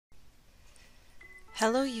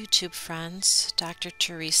Hello YouTube friends, Dr.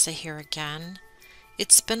 Teresa here again.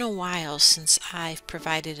 It's been a while since I've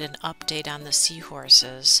provided an update on the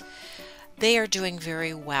seahorses. They are doing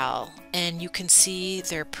very well, and you can see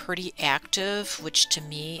they're pretty active, which to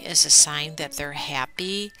me is a sign that they're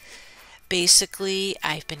happy. Basically,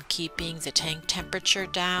 I've been keeping the tank temperature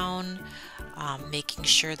down, making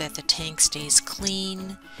sure that the tank stays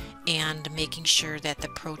clean, and making sure that the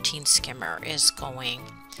protein skimmer is going.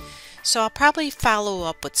 So I'll probably follow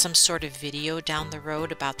up with some sort of video down the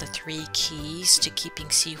road about the 3 keys to keeping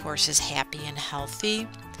seahorses happy and healthy.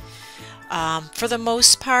 For the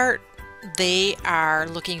most part, they are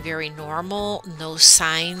looking very normal, no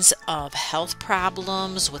signs of health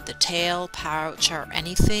problems with the tail, pouch, or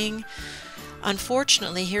anything.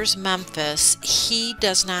 Unfortunately, here's Memphis. He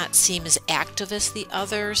does not seem as active as the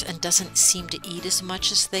others and doesn't seem to eat as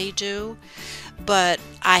much as they do. But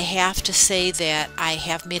I have to say that I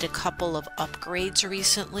have made a couple of upgrades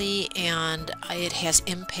recently, and it has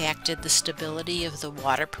impacted the stability of the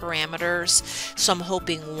water parameters. So I'm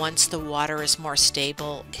hoping once the water is more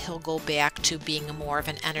stable, he'll go back to being more of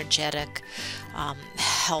an energetic,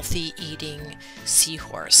 healthy eating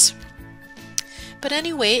seahorse. But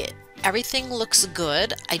anyway, everything looks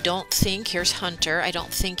good. I don't think, here's Hunter, I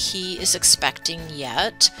don't think he is expecting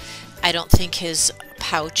yet. I don't think his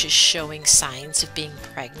pouch is showing signs of being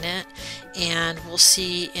pregnant, and we'll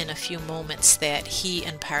see in a few moments that he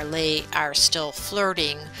and Parley are still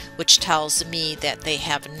flirting, which tells me that they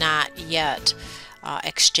have not yet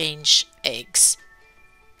exchanged eggs.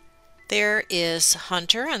 There is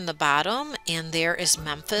Hunter on the bottom, and there is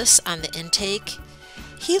Memphis on the intake.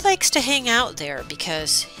 He likes to hang out there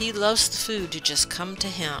because he loves the food to just come to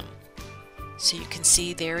him. So you can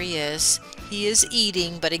see there he is. He is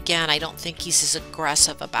eating, but again, I don't think he's as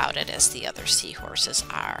aggressive about it as the other seahorses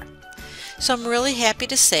are. So I'm really happy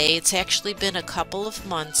to say it's actually been a couple of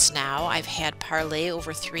months now. I've had Parley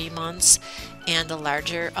over 3 months and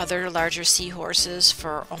the other larger seahorses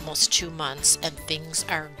for almost 2 months, and things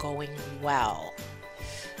are going well.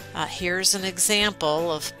 Here's an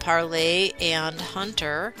example of Parley and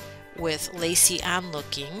Hunter with Lacey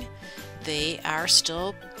onlooking. They are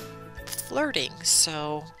still flirting,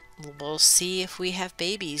 so we'll see if we have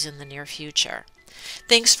babies in the near future.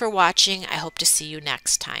 Thanks for watching. I hope to see you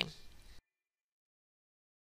next time.